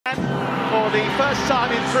the first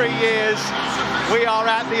time in 3 years, we are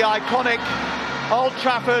at the iconic Old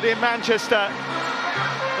Trafford in Manchester,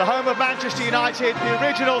 the home of Manchester United, the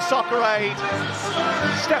original soccer aid,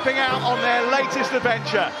 stepping out on their latest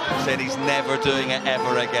adventure. Said he's never doing it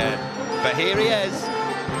ever again, but here he is.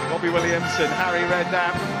 Robbie Williams and Harry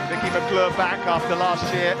Redknapp, Nicky McClure back after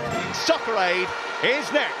last year. Soccer aid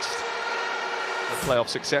is next. The playoff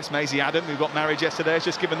success, Maisie Adam, who got married yesterday, has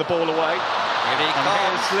just given the ball away. Here he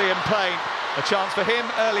comes. Here's Liam Payne, a chance for him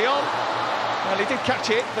early on. Well, he did catch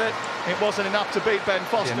it, but it wasn't enough to beat Ben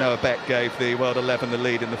Foster. Noah Beck gave the World 11 the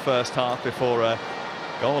lead in the first half before a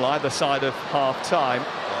goal either side of half-time.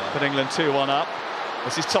 Put England 2-1 up.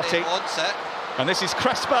 This is Totti. And this is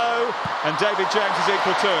Crespo, and David James is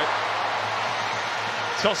equal to it.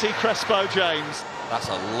 Totti, Crespo, James. That's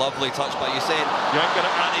a lovely touch by Usain. You ain't going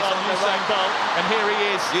to outrun Usain Bolt, and here he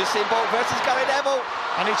is. Usain Bolt versus Gary Neville.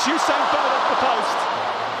 And it's Usain Bolt off the post.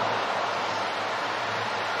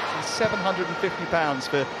 It's £750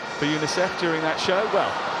 for UNICEF during that show.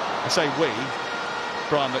 Well, I say we.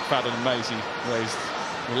 Brian McFadden and Maisie raised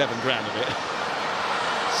 11 grand of it.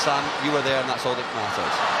 Sam, you were there, and that's all that matters.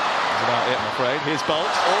 That's about it, I'm afraid. Here's Bolt.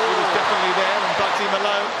 He was definitely there, and Bugsy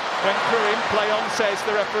Malone went through him. Play on, says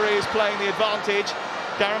the referee is playing the advantage.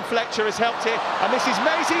 Darren Fletcher has helped it, and this is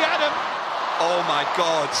Maisie Adam. Oh my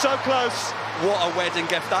God. So close. What a wedding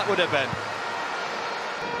gift that would have been.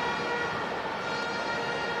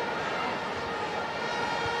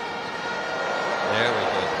 There we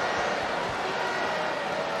go.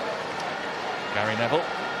 Gary Neville.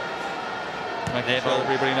 Neville.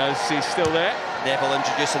 Everybody knows he's still there. Neville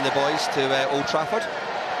introducing the boys to Old Trafford.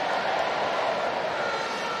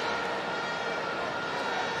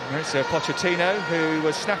 It's Pochettino, who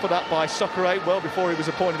was snaffled up by Soccer Aid well before he was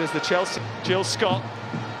appointed as the Chelsea. Jill Scott.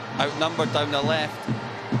 Outnumbered down the left.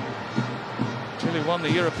 Jill, who won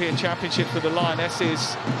the European Championship for the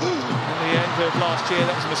Lionesses in the end of last year.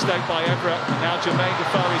 That was a mistake by Everett. And now Jermaine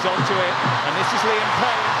Defoe is onto it. And this is Liam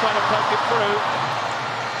Payne trying to poke it through.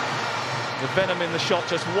 The venom in the shot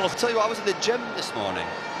just was. I'll tell you what, I was at the gym this morning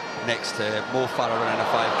next to Mo Farah running a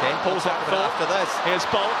 5k. Pulls that thought. After this. Here's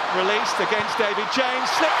Bolt, released against David James,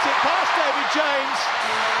 slips it past David James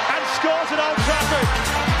and scores at Old Trafford.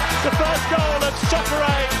 The first goal of Soccer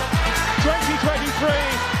Aid 2023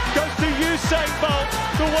 goes to Usain Bolt,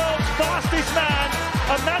 the world's fastest man,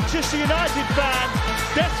 a Manchester United fan,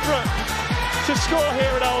 desperate to score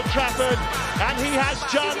here at Old Trafford, and he has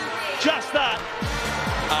done just that.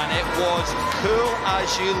 And it was cool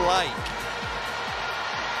as you like.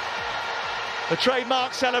 The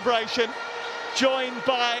trademark celebration, joined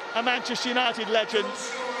by a Manchester United legend,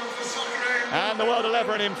 and the World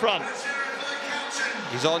 11 in front.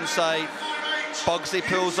 He's onside. Bugsy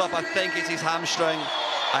pulls up, I think it's his hamstring,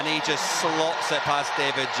 and he just slots it past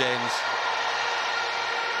David James.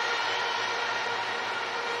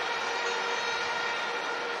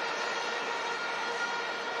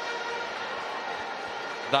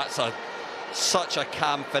 That's such a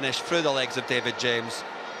calm finish through the legs of David James,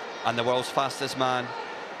 and the world's fastest man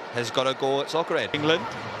has got to go at Soccer Aid. England,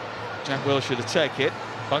 Jack Wilshere to take it.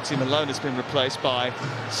 Bugsy Malone has been replaced by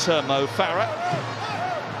Sir Mo Farah.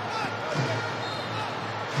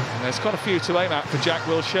 And there's quite a few to aim at for Jack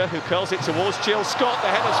Wilshere, who curls it towards Jill Scott. The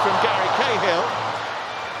header's from Gary Cahill,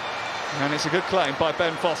 and it's a good claim by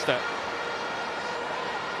Ben Foster.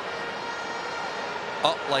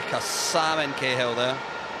 Up like a salmon, Cahill there,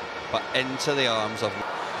 but into the arms of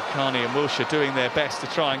Carney and Wilshere doing their best to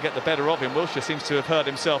try and get the better of him. Wilshere seems to have hurt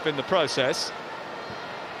himself in the process.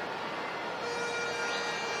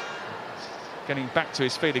 Getting back to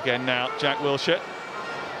his feet again now, Jack Wilshere.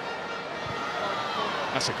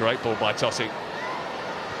 That's a great ball by Totti.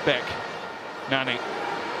 Beck, Nani.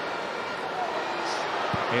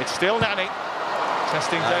 It's still Nani.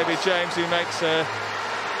 Testing David James, who makes a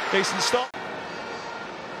decent stop.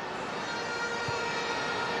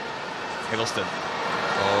 Hiddleston.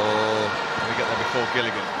 Oh, Let me get there before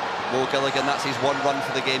Gilligan. Mo Gilligan, that's his one run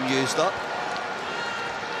for the game used up.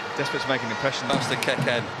 Desperate to make an impression. That's the kick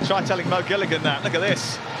in. Try telling Mo Gilligan that. Look at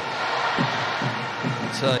this.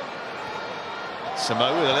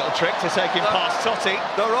 Samo with a little trick to take him past Totti.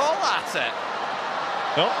 They're all at it.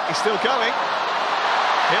 Oh, he's still going.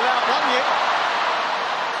 He'll outrun you.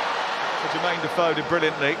 So Jermaine Defoe did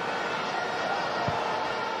brilliantly.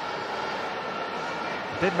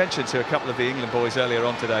 I did mention to a couple of the England boys earlier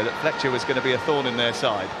on today that Fletcher was going to be a thorn in their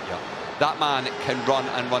side. Yeah. That man can run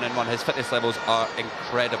and run and run. His fitness levels are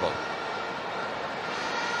incredible.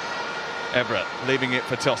 Everett leaving it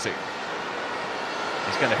for Totti.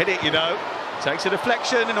 He's going to hit it, you know. Takes a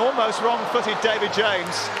deflection and almost wrong-footed David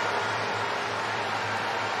James.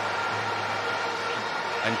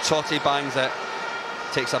 And Totti bangs it,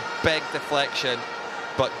 takes a big deflection,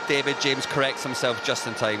 but David James corrects himself just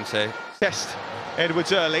in time too. Test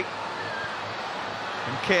Edwards early.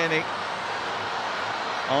 And Kearney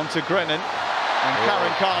on to Grennan. And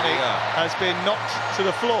Karen Carney has been knocked to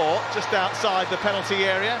the floor just outside the penalty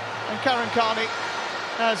area. And Karen Carney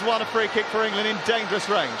has won a free kick for England in dangerous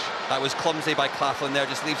range. That was clumsy by Claflin there,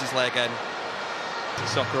 just leaves his leg in.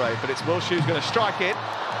 Soccer aid, but it's Wilsh who's going to strike it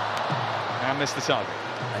and miss the target.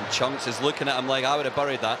 And Chunks is looking at him like, I would have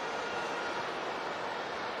buried that.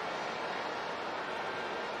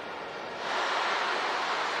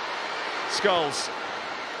 Scholes.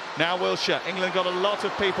 Now Wilshere. England got a lot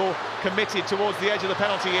of people committed towards the edge of the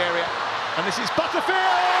penalty area. And this is Butterfield!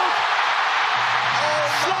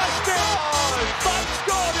 Sliced it! But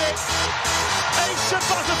scored it! Asa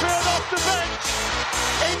Butterfield off the bench.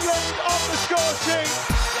 England on the score sheet.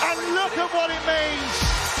 And look at what it means.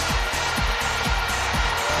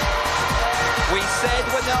 We said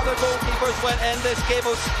when the other goalkeepers went in, this game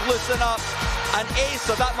will loosen up. And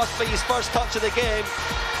Asa, that must be his first touch of the game.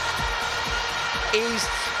 He's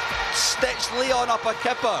stitched Leon up a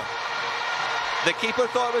kipper. The keeper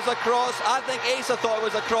thought it was a cross. I think Asa thought it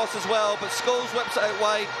was a cross as well, but Scholes whips it out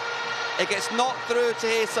wide. It gets knocked through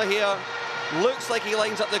to Asa here. Looks like he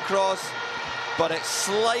lines up the cross, but it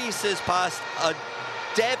slices past a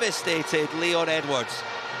devastated Leon Edwards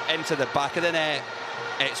into the back of the net.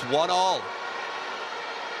 It's 1-1.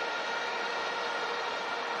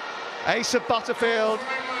 Asa Butterfield.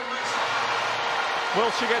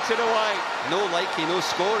 Wilshere gets it away. No likey, no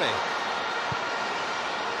scoring.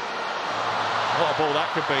 What a ball that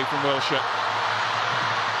could be from Wilshere.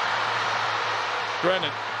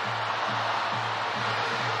 Grennan.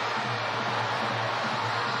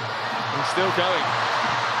 He's still going.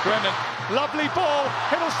 Grennan, lovely ball.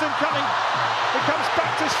 Hiddleston coming. It comes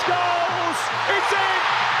back to Scholes. It's in!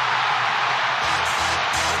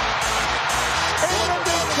 England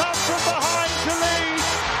has come from behind to lead.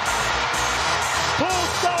 Paul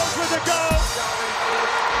Scholes with a goal.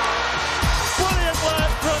 Brilliant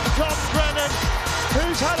work from Tom Grennan,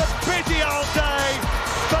 who's had a busy old day,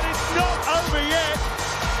 but it's not over yet.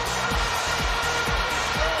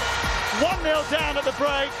 1-0 down at the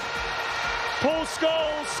break. Paul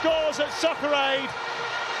Scholes scores at Soccer Aid,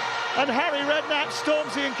 and Harry Redknapp,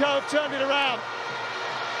 Stormzy and Co have turned it around.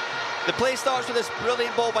 The play starts with this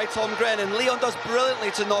brilliant ball by Tom Grennan. Leon does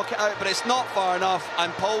brilliantly to knock it out, but it's not far enough,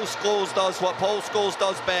 and Paul Scholes does what Paul Scholes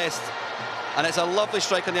does best. And it's a lovely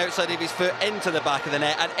strike on the outside of his foot into the back of the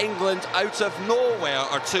net, and England, out of nowhere,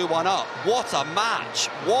 are 2-1 up. What a match!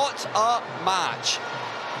 What a match!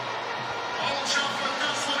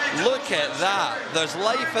 Look at that. There's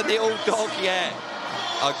life in the old dog yet.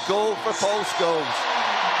 A goal for Paul Scholes.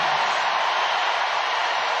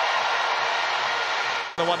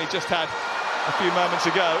 The one he just had a few moments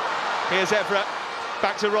ago. Here's Evra,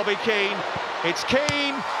 back to Robbie Keane. It's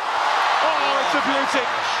Keane. Oh, it's a beauty.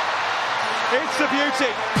 It's a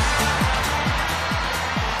beauty.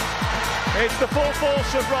 It's the full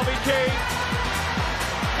force of Robbie Keane.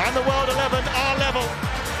 And the World 11 are level.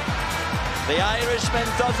 The Irishman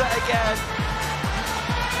does it again.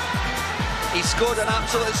 He scored an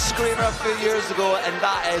absolute screamer a few years ago, and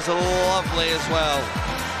that is lovely as well.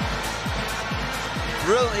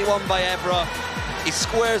 Brilliantly won by Evra. He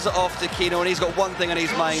squares it off to Keno, and he's got one thing on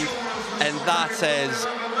his mind, and that is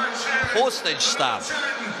postage stamp.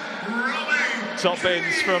 Top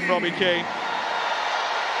bins from Robbie Keane.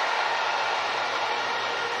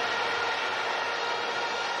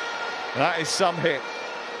 That is some hit.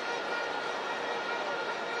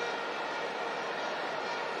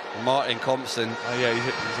 Martin Compson. Oh yeah, he's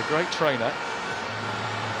a great trainer.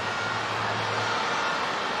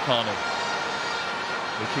 Carney.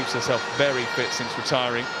 He keeps herself very fit since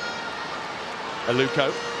retiring.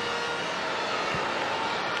 Aluko.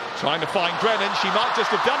 Trying to find Grennan. She might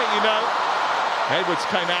just have done it, you know. Edwards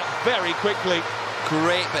came out very quickly.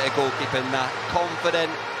 Great bit of goalkeeping that.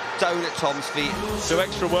 Confident, down at Tom's feet. So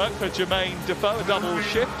extra work for Jermaine Defoe, a double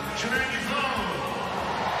shift.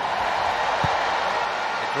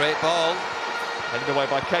 Great ball. Headed away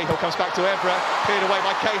by Cahill, comes back to Evra. Cleared away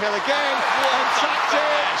by Cahill again. And tapped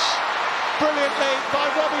it brilliantly by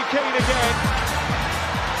Robbie Keane again.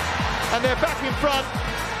 And they're back in front.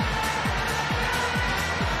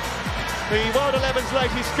 The World 11's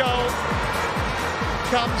latest goal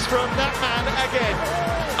comes from that man again.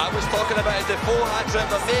 I was talking about a Defoe hat-trick,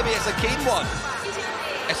 but maybe it's a Keane one.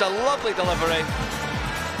 It's a lovely delivery.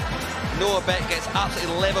 Noah Beck gets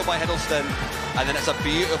absolutely levelled by Hiddleston, and then it's a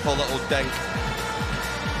beautiful little dink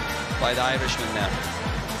by the Irishman there.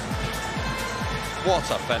 What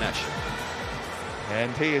a finish.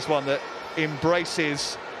 And he is one that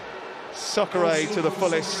embraces soccer aid to the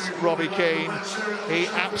fullest, Robbie Keane. He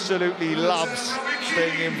absolutely loves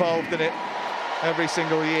being involved in it every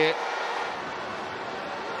single year.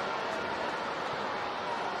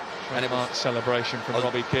 And it was celebration from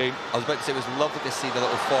Robbie Keane. I was about to say it was lovely to see the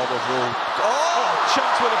little forward roll. Oh,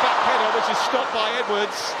 Chunks with a back header, which is stopped by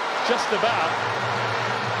Edwards, just about.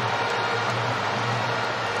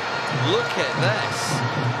 Look at this.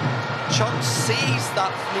 Chunks sees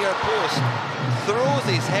that near post, throws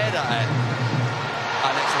his head at it,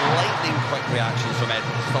 and it's lightning quick reactions from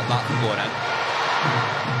Edwards. Stop that from going in.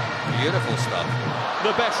 Beautiful stuff.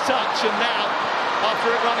 The best touch, and now, after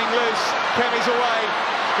it running loose, Kemi's away.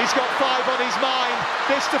 He's got 5 on his mind.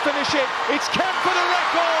 This to finish it. It's Kem for the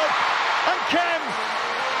record, and Kem,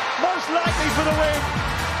 most likely for the win.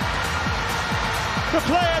 The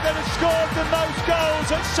player that has scored the most goals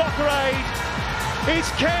at Soccer Aid is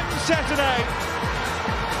Kem Cetinay.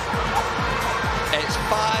 It's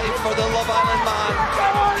 5 for the Love Island man.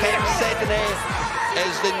 Kem Cetinay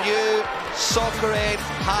is the new Soccer Aid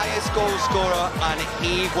highest goal scorer, and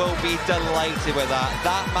he will be delighted with that.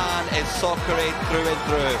 That man is Soccer Aid through and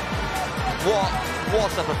through. What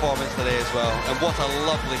a performance today as well, and what a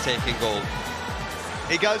lovely taking goal.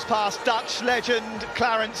 He goes past Dutch legend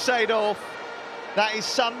Clarence Seedorf. That is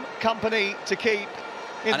some company to keep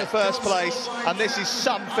in the first place, and this is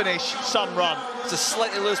some finish, some run. It's a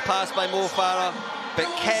slightly loose pass by Mo Farah, but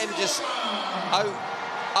Kem just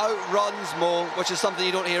outruns Mo, which is something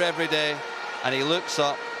you don't hear every day, and he looks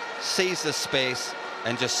up, sees the space,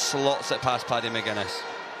 and just slots it past Paddy McGuinness.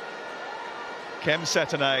 Kem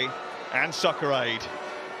Cetinay and Soccer Aid.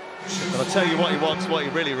 But I'll tell you what he wants, what he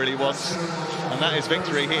really, really wants, and that is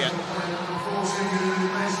victory here.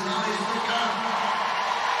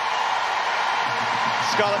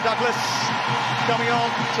 Scarlett Douglas coming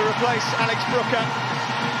on to replace Alex Brooker.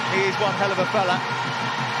 He is one hell of a fella.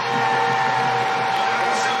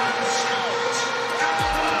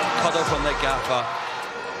 Cuddle from the gaffer.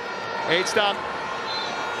 It's done.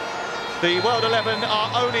 The World 11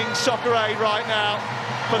 are owning Soccer Aid right now.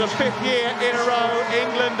 For the 5th year in a row,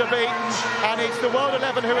 England are beaten, and it's the World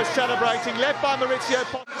 11 who are celebrating, led by Maurizio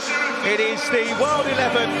Pochettino. It is the World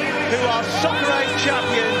 11 who are Soccer Aid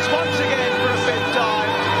champions once again for a 5th time.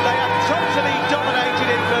 They have totally dominated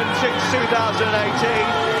England since 2018.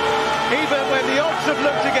 Even when the odds have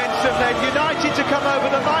looked against them, they've united to come over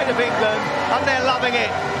the might of England, and they're loving it.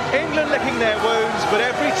 England licking their wounds, but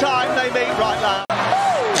every time they meet right now.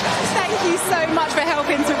 Thank you so much for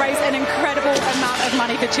helping to raise an incredible amount of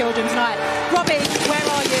money for Children's Night. Robbie, where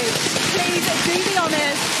are you? Please do the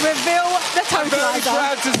honours, reveal the totaliser. I'm very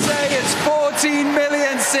proud to say it's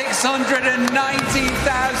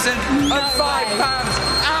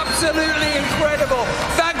 £14,619,005. Absolutely incredible.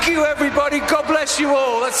 Thank you, everybody. God bless you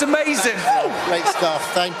all. That's amazing. Great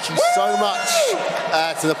stuff. Thank you so much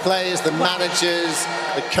to the players, the managers,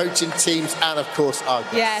 the coaching teams, and of course our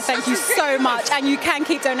guests. Yeah, thank you so much. And you can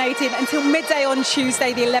keep donating until midday on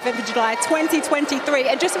Tuesday, the 11th of July, 2023.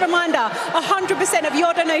 And just a reminder, 100% of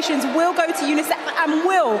your donations will go to UNICEF and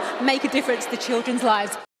will make a difference to children's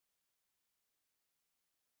lives.